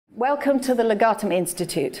Welcome to the Legatum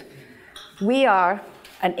Institute. We are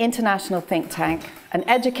an international think tank, an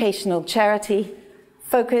educational charity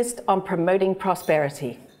focused on promoting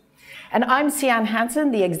prosperity. And I'm Sian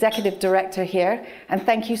Hansen, the Executive Director here, and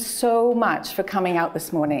thank you so much for coming out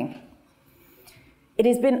this morning. It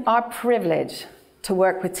has been our privilege to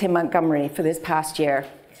work with Tim Montgomery for this past year.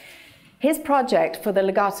 His project for the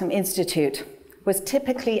Legatum Institute was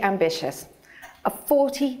typically ambitious, a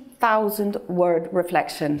 40,000-word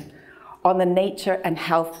reflection on the nature and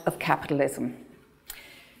health of capitalism.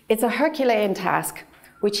 It's a Herculean task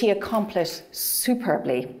which he accomplished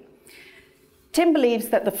superbly. Tim believes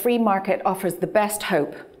that the free market offers the best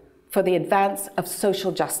hope for the advance of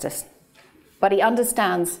social justice, but he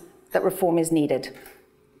understands that reform is needed.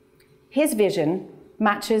 His vision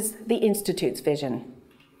matches the Institute's vision.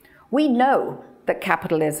 We know that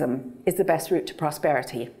capitalism is the best route to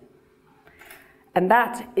prosperity, and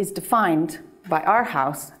that is defined by our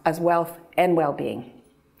house as wealth and well-being.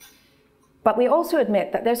 But we also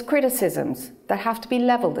admit that there's criticisms that have to be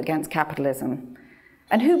leveled against capitalism.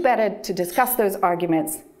 And who better to discuss those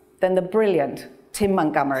arguments than the brilliant Tim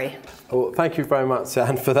Montgomery? Well, thank you very much,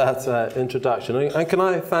 Anne, for that introduction. And can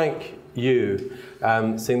I thank you,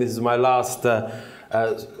 seeing this is my last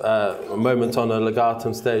moment on a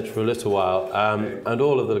Legatum stage for a little while, and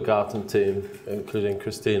all of the Legatum team, including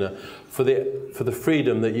Christina, for the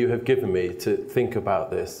freedom that you have given me to think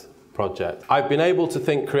about this project. I've been able to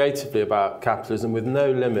think creatively about capitalism with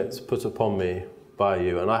no limits put upon me by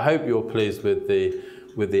you, and I hope you're pleased with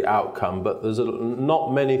the outcome, but there's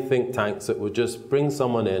not many think tanks that would just bring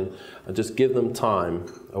someone in and just give them time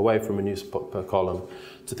away from a newspaper column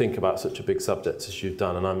to think about such a big subject as you've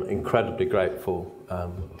done, and I'm incredibly grateful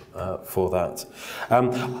for that.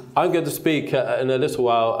 I'm going to speak in a little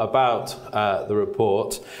while about the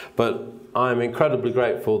report, but I'm incredibly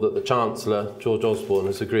grateful that the Chancellor, George Osborne,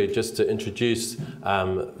 has agreed just to introduce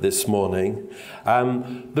this morning.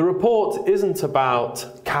 The report isn't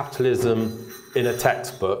about capitalism in a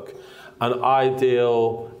textbook, an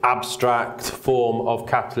ideal, abstract form of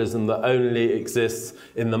capitalism that only exists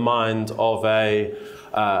in the mind of a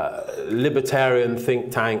libertarian think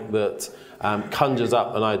tank that conjures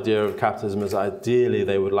up an idea of capitalism as ideally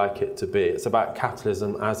they would like it to be. It's about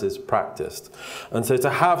capitalism as is practiced. And so to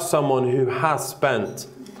have someone who has spent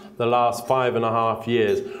the last 5.5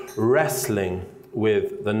 years wrestling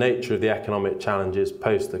with the nature of the economic challenges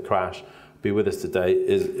post the crash be with us today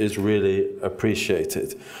is really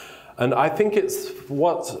appreciated. And I think it's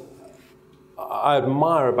what I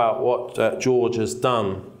admire about what George has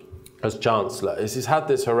done as Chancellor is he's had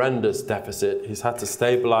this horrendous deficit. He's had to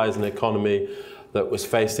stabilise an economy that was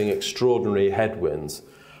facing extraordinary headwinds.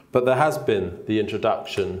 But there has been the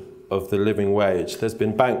introduction of the living wage. There's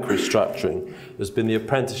been bank restructuring. There's been the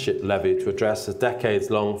apprenticeship levy to address a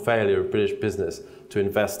decades-long failure of British business to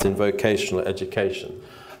invest in vocational education.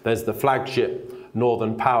 There's the flagship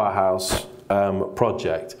Northern Powerhouse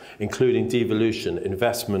project, including devolution,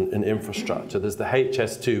 investment in infrastructure. There's the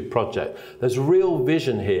HS2 project. There's real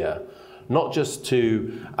vision here, not just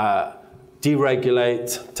to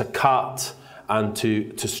deregulate, to cut, and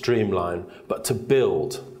to streamline, but to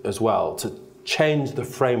build as well, to change the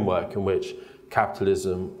framework in which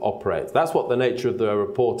capitalism operates. That's what the nature of the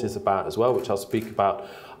report is about as well, which I'll speak about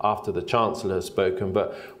after the Chancellor has spoken,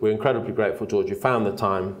 but we're incredibly grateful, George, you found the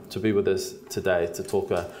time to be with us today to talk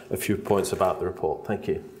a few points about the report. Thank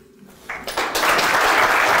you.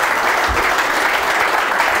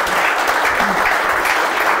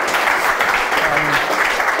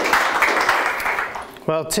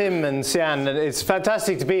 Well, Tim and Sian, it's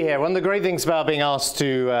fantastic to be here. One of the great things about being asked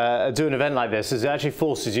to do an event like this is it actually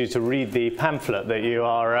forces you to read the pamphlet that you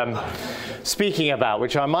are speaking about,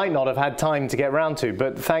 which I might not have had time to get around to,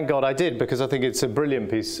 but thank God I did, because I think it's a brilliant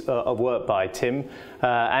piece of work by Tim.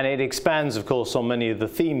 And it expands, of course, on many of the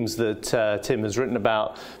themes that Tim has written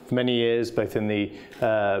about for many years, both in the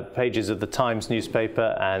pages of the Times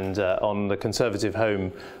newspaper and on the Conservative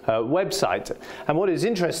Home website. And what is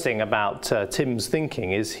interesting about Tim's thinking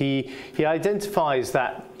is he identifies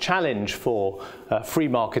that challenge for free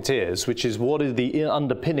marketeers, which is what are the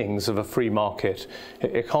underpinnings of a free market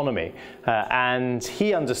economy. And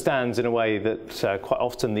he understands in a way that quite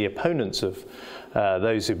often the opponents of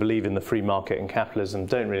those who believe in the free market and capitalism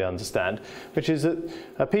don't really understand, which is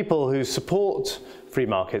that people who support free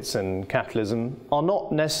markets and capitalism are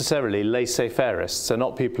not necessarily laissez-faireists. They're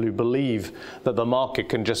not people who believe that the market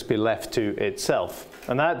can just be left to itself.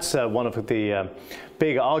 And that's one of the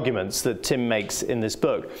big arguments that Tim makes in this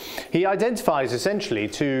book. He identifies essentially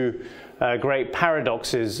two great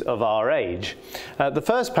paradoxes of our age. The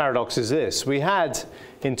first paradox is this. We had,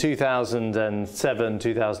 in 2007,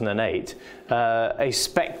 2008, a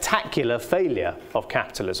spectacular failure of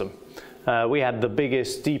capitalism. We had the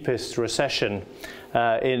biggest, deepest recession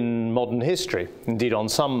in modern history. Indeed, on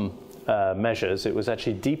some measures, it was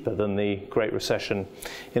actually deeper than the Great Recession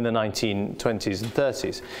in the 1920s and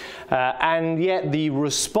 30s. And yet the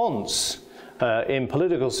response in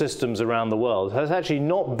political systems around the world has actually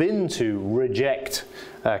not been to reject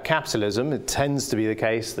capitalism. It tends to be the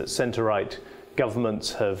case that centre-right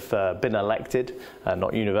governments have been elected,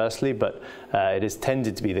 not universally, but it has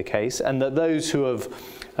tended to be the case, and that those who have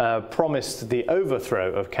promised the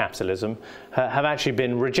overthrow of capitalism have actually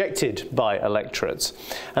been rejected by electorates.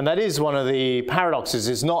 And that is one of the paradoxes.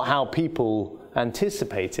 It's not how people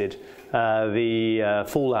anticipated the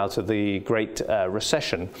fallout of the Great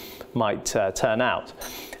Recession might turn out.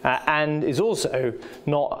 And is also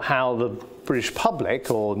not how the British public,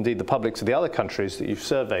 or indeed the publics of the other countries that you've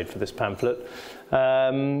surveyed for this pamphlet,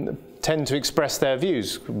 tend to express their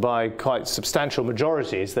views. By quite substantial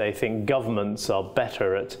majorities, they think governments are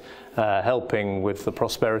better at helping with the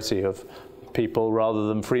prosperity of people rather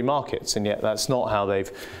than free markets, and yet that's not how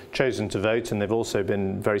they've chosen to vote, and they've also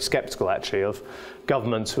been very sceptical actually of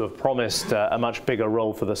governments who have promised a much bigger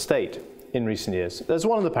role for the state in recent years. There's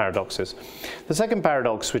one of the paradoxes. The second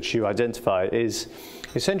paradox which you identify is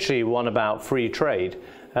essentially one about free trade.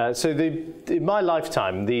 In my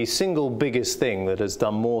lifetime, the single biggest thing that has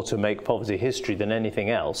done more to make poverty history than anything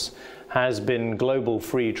else has been global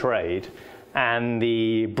free trade and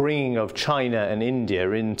the bringing of China and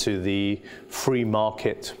India into the free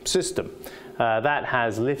market system. That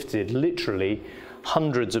has lifted literally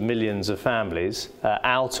hundreds of millions of families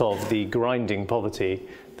out of the grinding poverty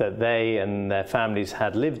that they and their families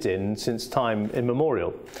had lived in since time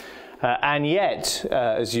immemorial. And yet,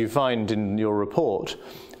 as you find in your report,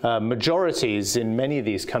 majorities in many of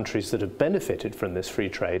these countries that have benefited from this free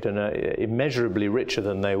trade and are immeasurably richer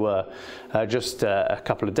than they were just a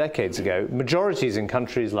couple of decades ago, majorities in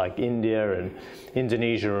countries like India and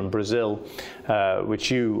Indonesia and Brazil, which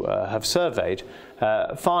you have surveyed,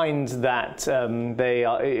 find that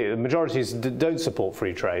majorities don't support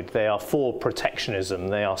free trade. They are for protectionism.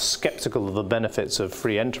 They are skeptical of the benefits of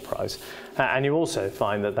free enterprise. And you also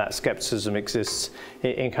find that that skepticism exists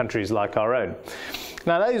in countries like our own.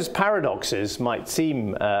 Now, those paradoxes might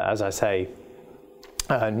seem, as I say,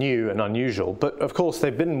 new and unusual, but of course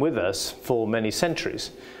they've been with us for many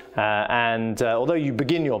centuries. And although you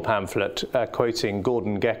begin your pamphlet quoting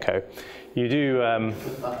Gordon Gekko, you do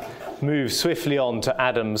move swiftly on to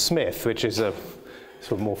Adam Smith, which is a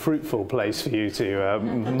sort of more fruitful place for you to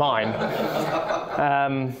mine.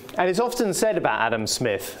 And it's often said about Adam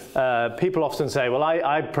Smith, people often say, well,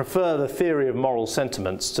 I prefer the theory of moral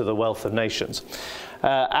sentiments to the Wealth of Nations.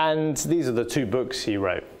 And these are the two books he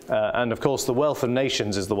wrote. And of course, The Wealth of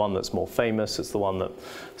Nations is the one that's more famous. It's the one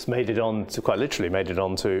that's made it on to, quite literally made it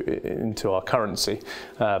on into our currency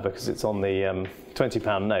because it's on the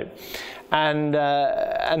 £20 note. And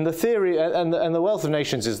the theory, and the Wealth of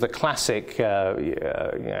Nations is the classic,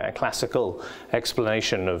 classical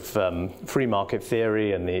explanation of free market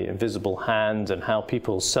theory and the invisible hand and how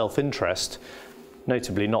people's self-interest,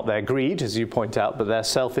 notably not their greed, as you point out, but their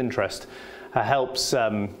self-interest, helps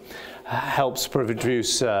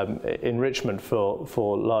produce enrichment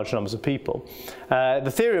for large numbers of people.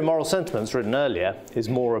 The theory of moral sentiments, written earlier, is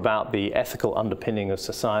more about the ethical underpinning of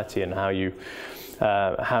society and how you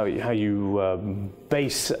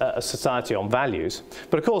base a society on values.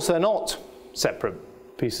 But of course, they're not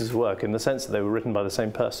separate pieces of work in the sense that they were written by the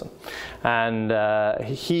same person. And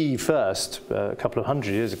he first, a couple of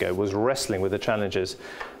hundred years ago, was wrestling with the challenges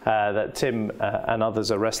that Tim and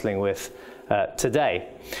others are wrestling with today.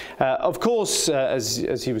 Of course,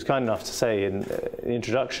 as he was kind enough to say in the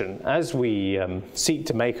introduction, as we seek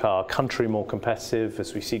to make our country more competitive,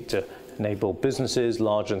 as we seek to enable businesses,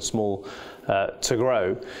 large and small, to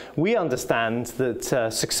grow, we understand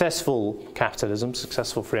that successful capitalism,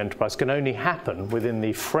 successful free enterprise can only happen within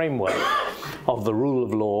the framework of the rule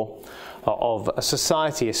of law, of a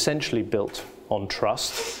society essentially built on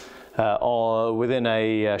trust, or within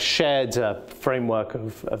a shared framework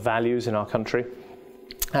of values in our country,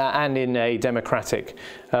 and in a democratic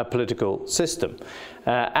political system.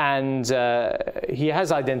 And he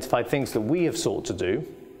has identified things that we have sought to do,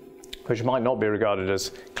 which might not be regarded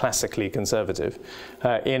as classically conservative,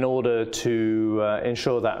 in order to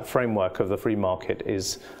ensure that framework of the free market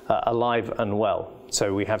is alive and well.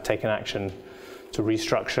 So we have taken action to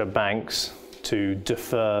restructure banks, to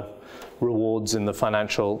defer rewards in the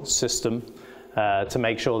financial system, to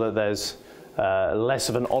make sure that there's less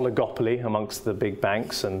of an oligopoly amongst the big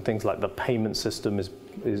banks, and things like the payment system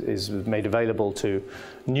is made available to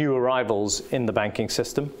new arrivals in the banking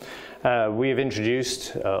system. We have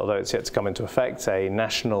introduced, although it's yet to come into effect, a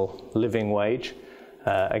national living wage.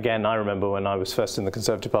 Again, I remember when I was first in the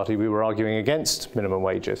Conservative Party, we were arguing against minimum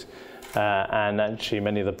wages. And actually,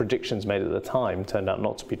 many of the predictions made at the time turned out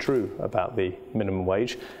not to be true about the minimum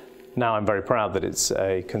wage. Now I'm very proud that it's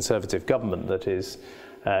a Conservative government that is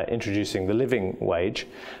introducing the living wage.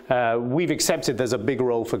 We've accepted there's a big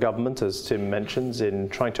role for government, as Tim mentions, in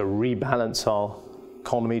trying to rebalance our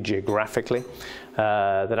economy geographically.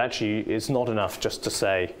 That actually it's not enough just to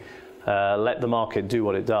say, let the market do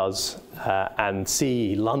what it does and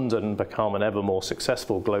see London become an ever more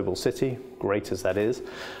successful global city, great as that is,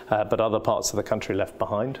 but other parts of the country left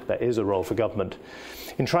behind. There is a role for government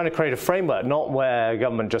in trying to create a framework, not where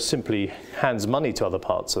government just simply hands money to other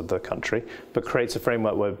parts of the country, but creates a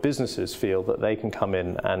framework where businesses feel that they can come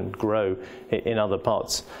in and grow in other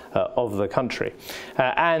parts of the country.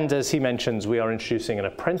 And as he mentions, we are introducing an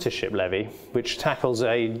apprenticeship levy, which tackles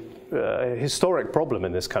a historic problem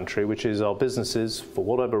in this country, which is our businesses, for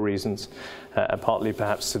whatever reasons, and partly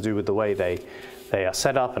perhaps to do with the way they are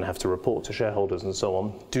set up and have to report to shareholders and so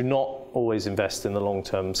on, do not always invest in the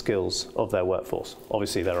long-term skills of their workforce.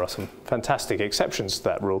 Obviously, there are some fantastic exceptions to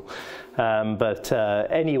that rule, but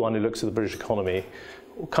anyone who looks at the British economy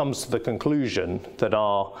comes to the conclusion that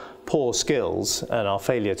our poor skills and our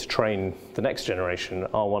failure to train the next generation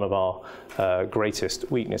are one of our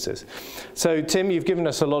greatest weaknesses. So, Tim, you've given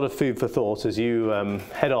us a lot of food for thought as you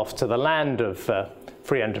head off to the land of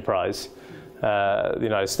free enterprise, the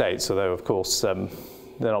United States, although, of course,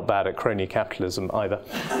 they're not bad at crony capitalism either.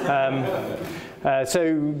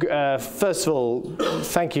 First of all,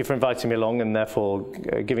 thank you for inviting me along and therefore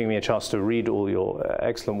giving me a chance to read all your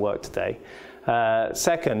excellent work today.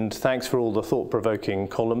 Second, thanks for all the thought-provoking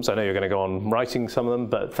columns. I know you're going to go on writing some of them,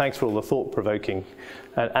 but thanks for all the thought-provoking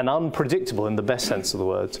and unpredictable, in the best sense of the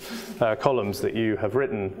words, columns that you have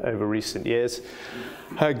written over recent years.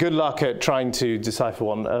 Good luck at trying to decipher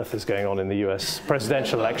what on earth is going on in the US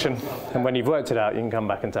presidential election. And when you've worked it out, you can come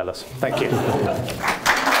back and tell us. Thank you.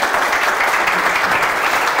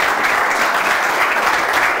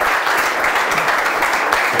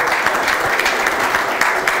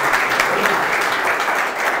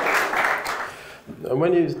 And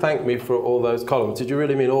when you thanked me for all those columns, did you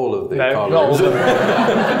really mean all of the columns? No, not all of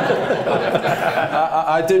them.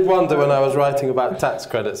 I did wonder when I was writing about tax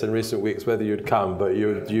credits in recent weeks whether you'd come, but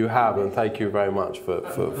you have, and thank you very much for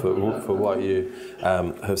what you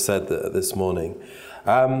have said this morning.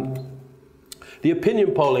 The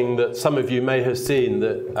opinion polling that some of you may have seen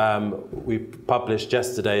that we published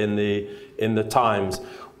yesterday in the Times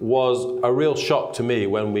was a real shock to me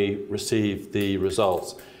when we received the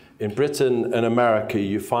results. In Britain and America,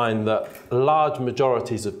 you find that large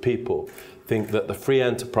majorities of people think that the free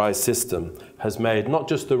enterprise system has made not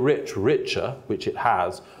just the rich richer, which it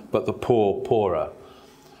has, but the poor poorer.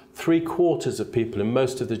 3/4 of people in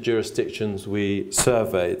most of the jurisdictions we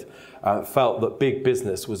surveyed felt that big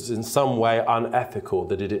business was in some way unethical,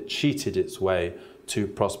 that it had cheated its way to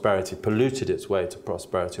prosperity, polluted its way to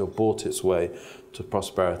prosperity, or bought its way to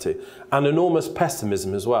prosperity. And enormous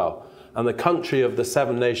pessimism as well. And the country of the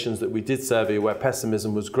 7 nations that we did survey where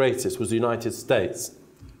pessimism was greatest was the United States,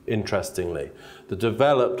 interestingly. The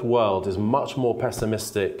developed world is much more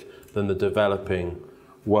pessimistic than the developing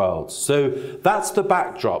world. So that's the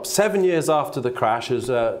backdrop. 7 years after the crash, as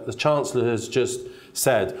the Chancellor has just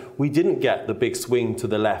said, we didn't get the big swing to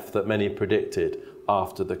the left that many predicted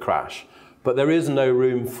after the crash. But there is no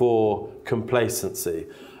room for complacency.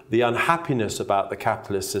 The unhappiness about the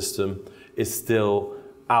capitalist system is still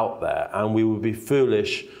out there, and we would be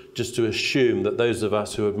foolish just to assume that those of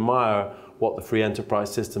us who admire what the free enterprise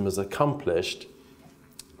system has accomplished,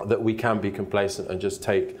 that we can be complacent and just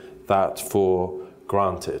take that for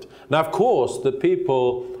granted. Now, of course, the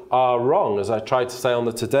people are wrong. As I tried to say on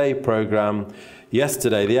the Today programme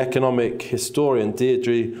yesterday, the economic historian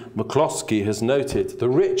Deirdre McCloskey has noted the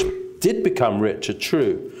rich did become richer,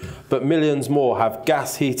 true, but millions more have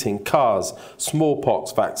gas heating, cars,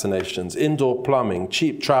 smallpox vaccinations, indoor plumbing,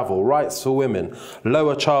 cheap travel, rights for women,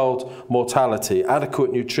 lower child mortality,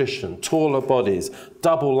 adequate nutrition, taller bodies,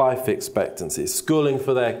 double life expectancy, schooling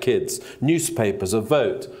for their kids, newspapers, a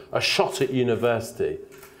vote, a shot at university,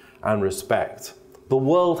 and respect. The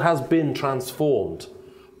world has been transformed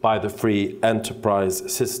by the free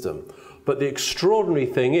enterprise system. But the extraordinary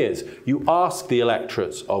thing is, you ask the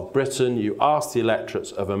electorates of Britain, you ask the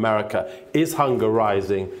electorates of America, is hunger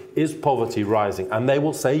rising, is poverty rising? And they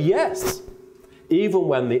will say yes, even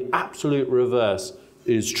when the absolute reverse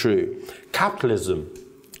is true. Capitalism,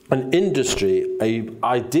 an industry, an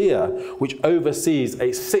idea which oversees a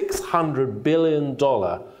 $600 billion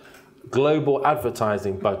global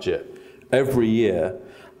advertising budget every year,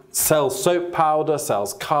 sells soap powder,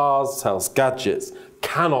 sells cars, sells gadgets,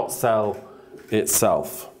 cannot sell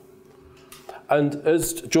itself. And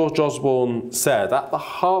as George Osborne said, at the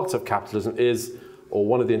heart of capitalism is, or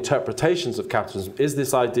one of the interpretations of capitalism, is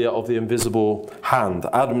this idea of the invisible hand,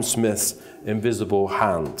 Adam Smith's invisible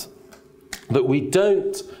hand.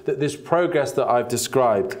 That this progress that I've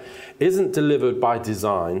described isn't delivered by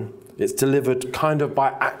design, it's delivered kind of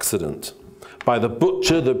by accident. By the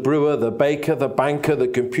butcher, the brewer, the baker, the banker, the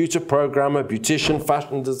computer programmer, beautician,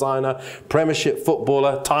 fashion designer, Premiership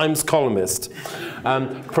footballer, Times columnist,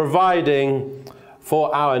 providing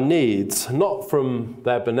for our needs, not from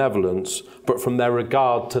their benevolence, but from their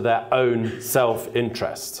regard to their own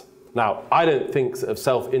self-interest. Now, I don't think of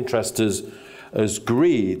self-interest as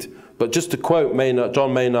greed, but just to quote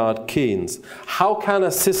John Maynard Keynes, how can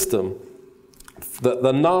a system that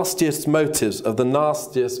the nastiest motives of the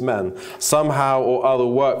nastiest men somehow or other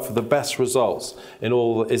work for the best results in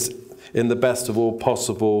the best of all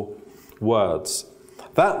possible words?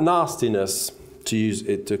 That nastiness,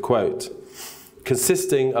 to quote,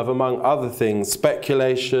 consisting of, among other things,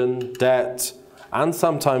 speculation, debt, and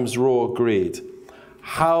sometimes raw greed,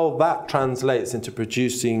 how that translates into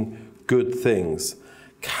producing good things.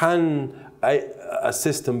 Can a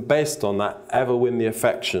system based on that ever win the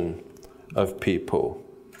affection of people?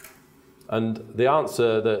 And the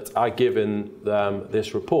answer that I give in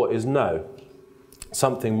this report is no.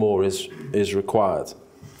 Something more is required.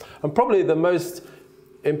 And probably the most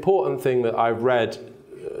important thing that I've read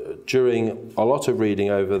during a lot of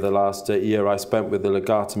reading over the last year I spent with the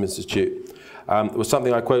Legatum Institute was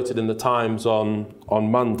something I quoted in the Times on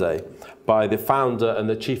Monday by the founder and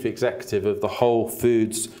the chief executive of the Whole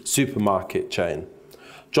Foods supermarket chain.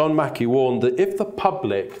 John Mackey warned that if the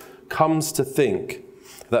public comes to think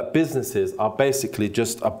that businesses are basically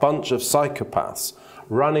just a bunch of psychopaths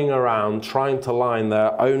running around trying to line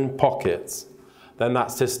their own pockets, then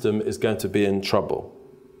that system is going to be in trouble.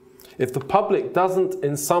 If the public doesn't,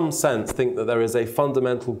 in some sense, think that there is a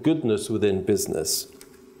fundamental goodness within business,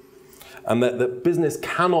 and that business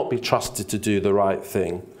cannot be trusted to do the right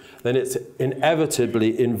thing, then it's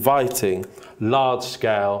inevitably inviting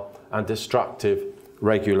large-scale and destructive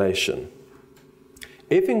regulation.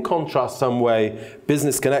 If, in contrast, some way,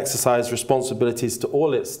 business can exercise responsibilities to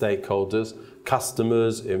all its stakeholders,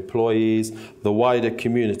 customers, employees, the wider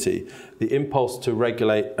community, the impulse to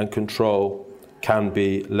regulate and control can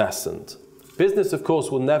be lessened. Business, of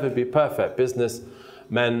course, will never be perfect.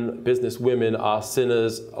 Businessmen, businesswomen are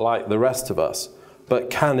sinners like the rest of us. But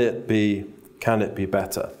can it be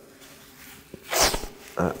better?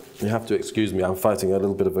 You have to excuse me, I'm fighting a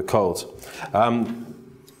little bit of a cold.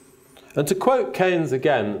 And to quote Keynes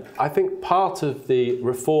again, I think part of the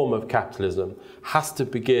reform of capitalism has to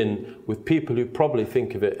begin with people who probably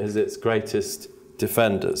think of it as its greatest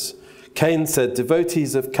defenders. Keynes said,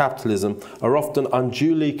 devotees of capitalism are often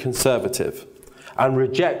unduly conservative and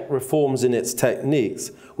reject reforms in its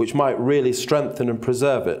techniques which might really strengthen and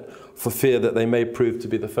preserve it for fear that they may prove to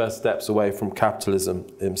be the first steps away from capitalism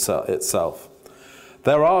itself.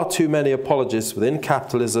 There are too many apologists within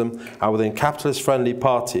capitalism and within capitalist-friendly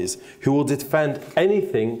parties who will defend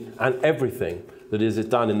anything and everything that is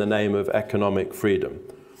done in the name of economic freedom.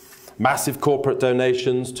 Massive corporate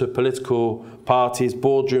donations to political parties,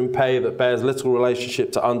 boardroom pay that bears little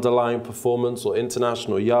relationship to underlying performance or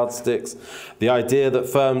international yardsticks, the idea that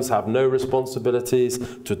firms have no responsibilities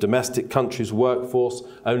to a domestic country's workforce,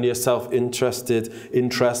 only a self-interested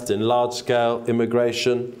interest in large-scale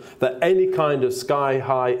immigration, that any kind of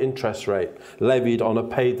sky-high interest rate levied on a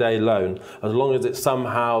payday loan, as long as it's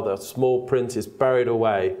somehow the small print is buried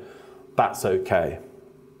away, that's okay.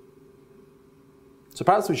 So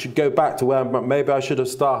perhaps we should go back to where maybe I should have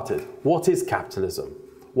started. What is capitalism?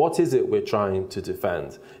 What is it we're trying to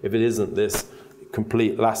defend if it isn't this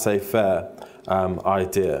complete laissez-faire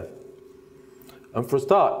idea? And for a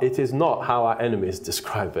start, it is not how our enemies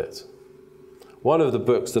describe it. One of the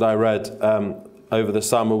books that I read over the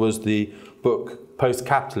summer was the book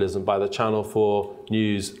Post-Capitalism by the Channel 4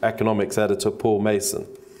 News economics editor Paul Mason.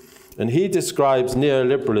 And he describes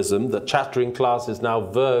neoliberalism, the chattering class's now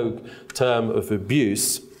vogue term of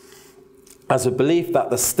abuse, as a belief that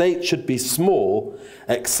the state should be small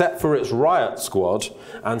except for its riot squad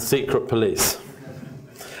and secret police.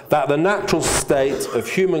 That the natural state of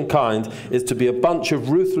humankind is to be a bunch of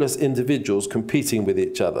ruthless individuals competing with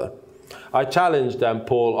each other. I challenged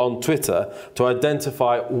Paul on Twitter to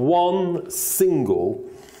identify one single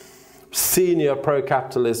senior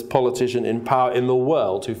pro-capitalist politician in power in the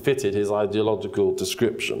world who fitted his ideological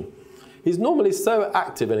description. He's normally so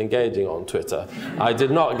active and engaging on Twitter, I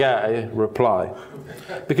did not get a reply.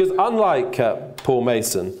 Because unlike Paul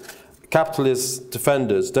Mason, capitalist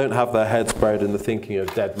defenders don't have their heads buried in the thinking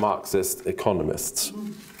of dead Marxist economists.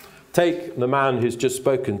 Take the man who's just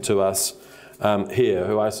spoken to us here,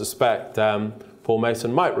 who I suspect Paul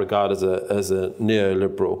Mason might regard as a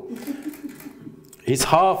neoliberal. He's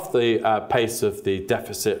half the pace of the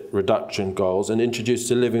deficit reduction goals and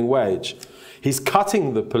introduced a living wage. He's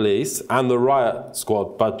cutting the police and the riot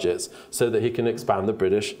squad budgets so that he can expand the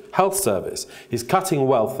British health service. He's cutting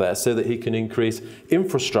welfare so that he can increase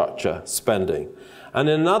infrastructure spending. And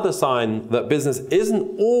another sign that business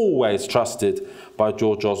isn't always trusted by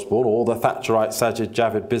George Osborne or the Thatcherite Sajid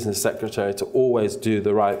Javid business secretary to always do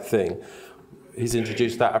the right thing. He's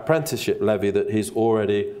introduced that apprenticeship levy that he's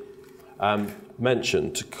already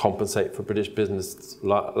mentioned to compensate for British business'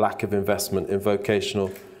 lack of investment in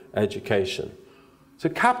vocational education. So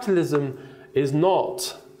capitalism is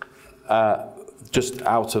not just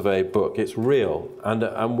out of a book, it's real.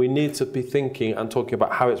 And we need to be thinking and talking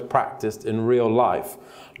about how it's practiced in real life,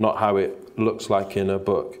 not how it looks like in a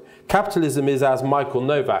book. Capitalism is, as Michael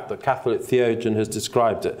Novak, the Catholic theologian, has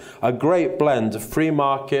described it, a great blend of free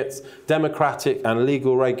markets, democratic and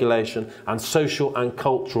legal regulation, and social and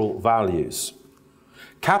cultural values.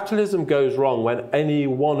 Capitalism goes wrong when any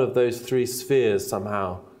one of those three spheres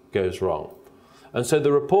somehow goes wrong. And so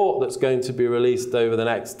the report that's going to be released over the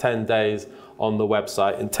next 10 days on the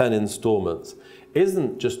website in 10 installments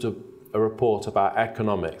isn't just a report about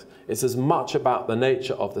economics. It's as much about the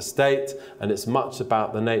nature of the state, and it's much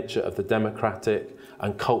about the nature of the democratic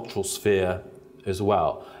and cultural sphere as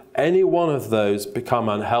well. Any one of those become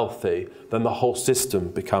unhealthy, then the whole system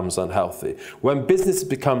becomes unhealthy. When businesses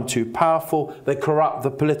become too powerful, they corrupt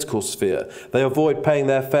the political sphere. They avoid paying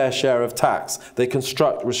their fair share of tax. They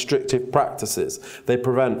construct restrictive practices. They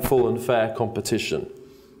prevent full and fair competition.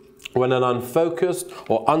 When an unfocused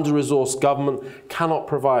or under-resourced government cannot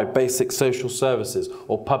provide basic social services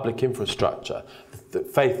or public infrastructure, the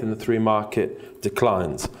faith in the free market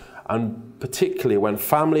declines. And particularly when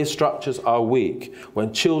family structures are weak,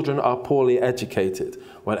 when children are poorly educated,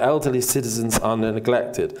 when elderly citizens are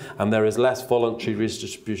neglected, and there is less voluntary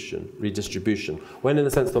redistribution, when in a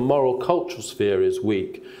sense the moral cultural sphere is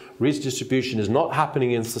weak, redistribution is not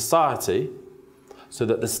happening in society, so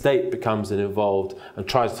that the state becomes involved and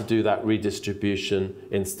tries to do that redistribution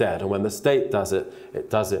instead. And when the state does it, it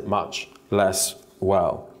does it much less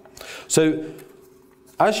well. So,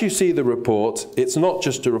 as you see the report, it's not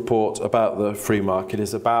just a report about the free market,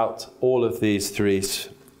 it's about all of these three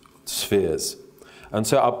spheres. And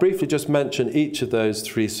so I'll briefly just mention each of those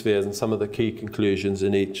three spheres and some of the key conclusions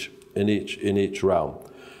in each realm.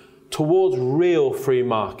 Towards real free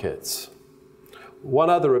markets.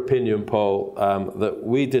 One other opinion poll that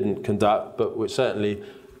we didn't conduct, but which certainly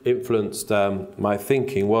influenced my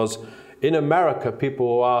thinking, was in America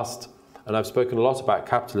people were asked, and I've spoken a lot about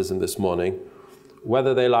capitalism this morning,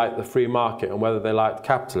 whether they liked the free market and whether they liked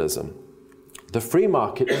capitalism. The free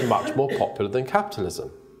market is much more popular than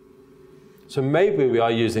capitalism. So maybe we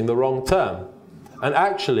are using the wrong term. And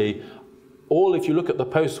actually, if you look at the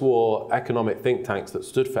post-war economic think tanks that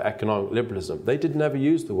stood for economic liberalism, they did never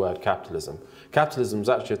use the word capitalism. Capitalism is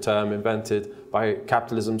actually a term invented by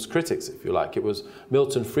capitalism's critics, if you like. It was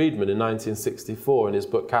Milton Friedman in 1964 in his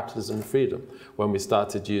book Capitalism and Freedom, when we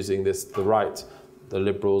started using this, the right, the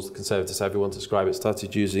liberals, the conservatives, however you want to describe it,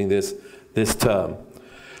 started using this term.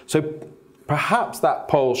 So perhaps that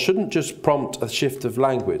poll shouldn't just prompt a shift of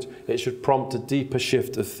language, it should prompt a deeper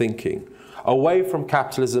shift of thinking. Away from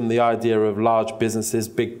capitalism, the idea of large businesses,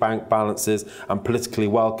 big bank balances, and politically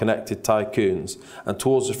well-connected tycoons, and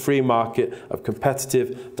towards a free market of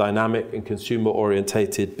competitive, dynamic, and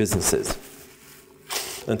consumer-orientated businesses.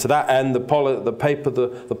 And to that end, the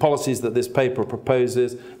policies that this paper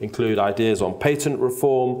proposes include ideas on patent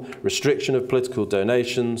reform, restriction of political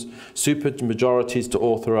donations, supermajorities to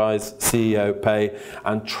authorise CEO pay,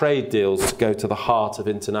 and trade deals to go to the heart of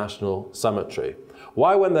international symmetry.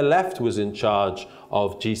 Why, when the left was in charge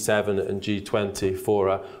of G7 and G20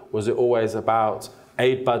 fora, was it always about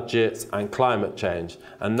aid budgets and climate change?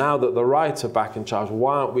 And now that the right are back in charge,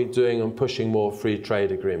 why aren't we doing and pushing more free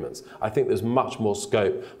trade agreements? I think there's much more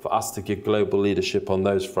scope for us to give global leadership on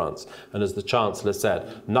those fronts. And as the Chancellor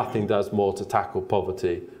said, nothing does more to tackle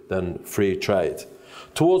poverty than free trade.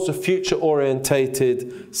 Towards a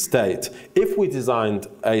future-orientated state, if we designed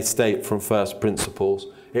a state from first principles,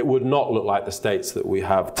 it would not look like the states that we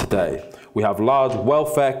have today. We have large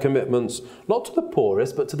welfare commitments, not to the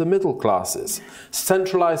poorest, but to the middle classes,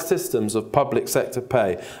 centralised systems of public sector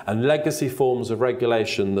pay, and legacy forms of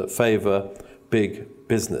regulation that favour big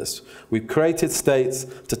business. We've created states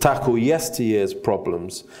to tackle yesteryear's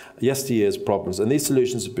problems, and these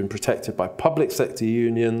solutions have been protected by public sector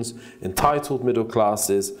unions, entitled middle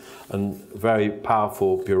classes, and very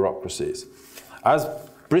powerful bureaucracies. As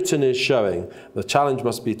Britain is showing, the challenge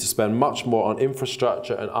must be to spend much more on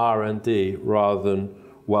infrastructure and R&D rather than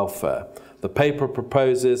welfare. The paper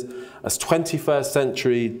proposes a 21st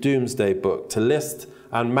century doomsday book to list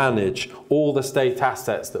and manage all the state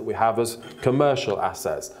assets that we have as commercial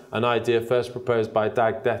assets, an idea first proposed by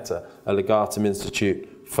Dag Detter, a Legatum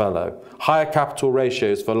Institute fellow. Higher capital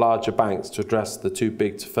ratios for larger banks to address the too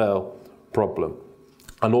big to fail problem,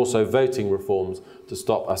 and also voting reforms to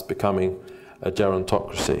stop us becoming a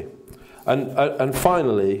gerontocracy. And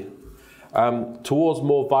finally, towards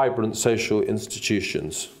more vibrant social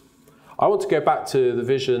institutions. I want to go back to the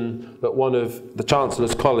vision that one of the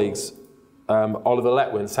Chancellor's colleagues, Oliver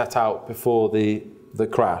Letwin, set out before the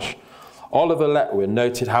crash. Oliver Letwin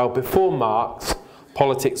noted how before Marx,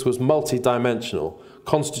 politics was multidimensional,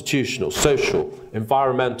 constitutional, social,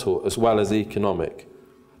 environmental, as well as economic.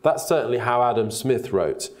 That's certainly how Adam Smith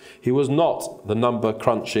wrote. He was not the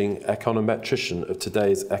number-crunching econometrician of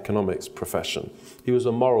today's economics profession. He was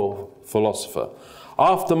a moral philosopher.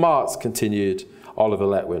 After Marx, continued Oliver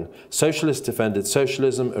Letwin, socialists defended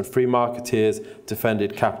socialism and free marketeers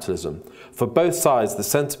defended capitalism. For both sides, the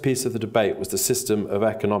centrepiece of the debate was the system of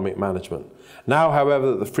economic management. Now,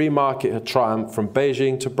 however, that the free market had triumphed from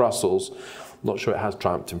Beijing to Brussels, not sure it has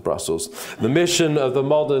triumphed in Brussels, the mission of the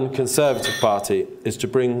modern Conservative Party is to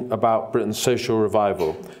bring about Britain's social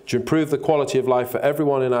revival, to improve the quality of life for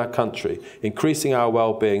everyone in our country, increasing our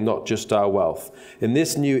well-being, not just our wealth. In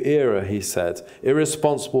this new era, he said,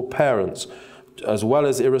 irresponsible parents, as well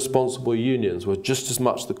as irresponsible unions, were just as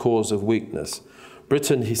much the cause of weakness.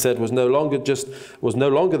 Britain, he said, was no longer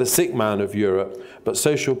the sick man of Europe, but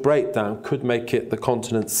social breakdown could make it the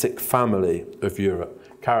continent's sick family of Europe,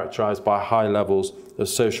 characterised by high levels of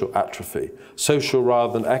social atrophy. Social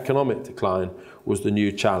rather than economic decline was the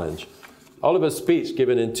new challenge. Oliver's speech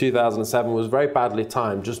given in 2007 was very badly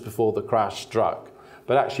timed just before the crash struck,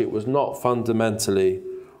 but actually it was not fundamentally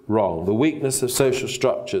wrong. The weakness of social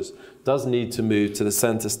structures does need to move to the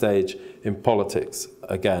centre stage in politics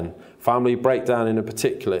again. Family breakdown in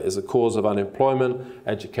particular is a cause of unemployment,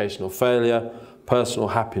 educational failure, personal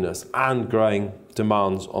happiness, and growing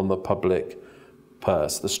demands on the public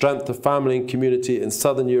purse. The strength of family and community in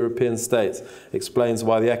southern European states explains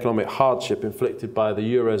why the economic hardship inflicted by the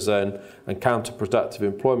Eurozone and counterproductive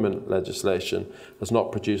employment legislation has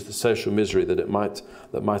not produced the social misery that might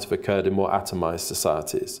have occurred in more atomised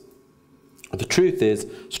societies. The truth is,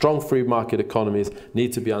 strong free market economies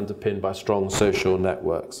need to be underpinned by strong social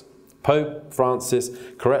networks. Pope Francis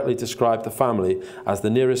correctly described the family as the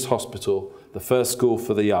nearest hospital, the first school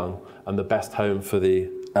for the young, and the best home for the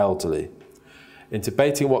elderly. In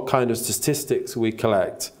debating what kind of statistics we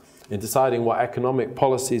collect, in deciding what economic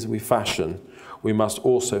policies we fashion, we must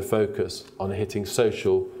also focus on hitting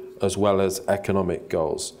social as well as economic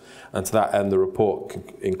goals. And to that end, the report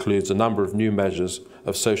includes a number of new measures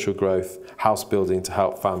of social growth, house building to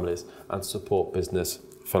help families, and support business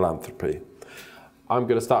philanthropy. I'm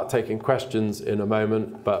going to start taking questions in a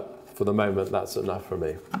moment, but for the moment, that's enough from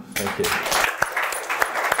me. Thank you.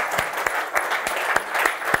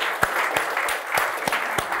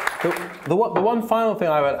 The one final thing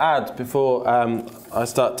I would add before I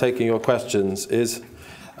start taking your questions is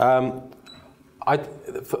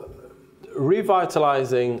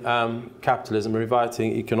revitalising capitalism,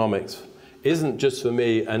 revitalising economics isn't just for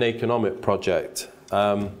me an economic project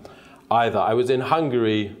either. I was in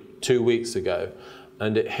Hungary 2 weeks ago,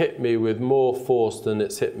 and it hit me with more force than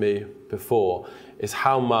it's hit me before, is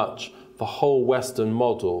how much the whole Western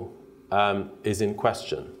model is in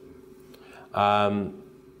question.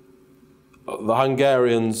 The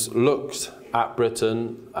Hungarians looked at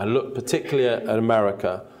Britain and looked particularly at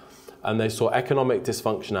America, and they saw economic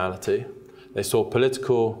dysfunctionality, they saw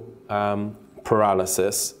political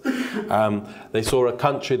paralysis, they saw a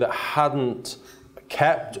country that hadn't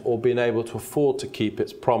kept or been able to afford to keep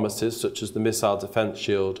its promises, such as the missile defence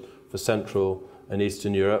shield for Central and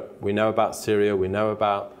Eastern Europe. We know about Syria, we know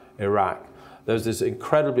about Iraq. There's this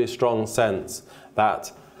incredibly strong sense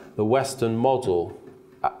that the Western model,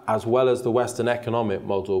 as well as the Western economic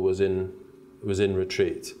model, was in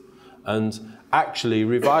retreat. And actually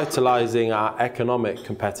revitalising our economic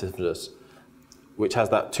competitiveness, which has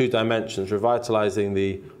that two dimensions, revitalizing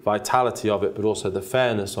the vitality of it, but also the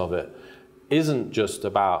fairness of it, isn't just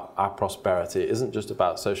about our prosperity, it isn't just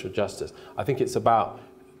about social justice. I think it's about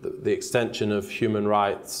the extension of human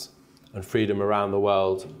rights and freedom around the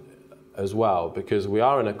world as well, because we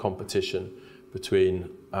are in a competition between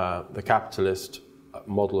the capitalist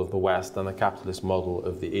model of the West and the capitalist model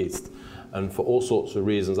of the East. And for all sorts of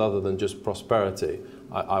reasons other than just prosperity,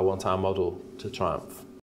 I want our model to triumph.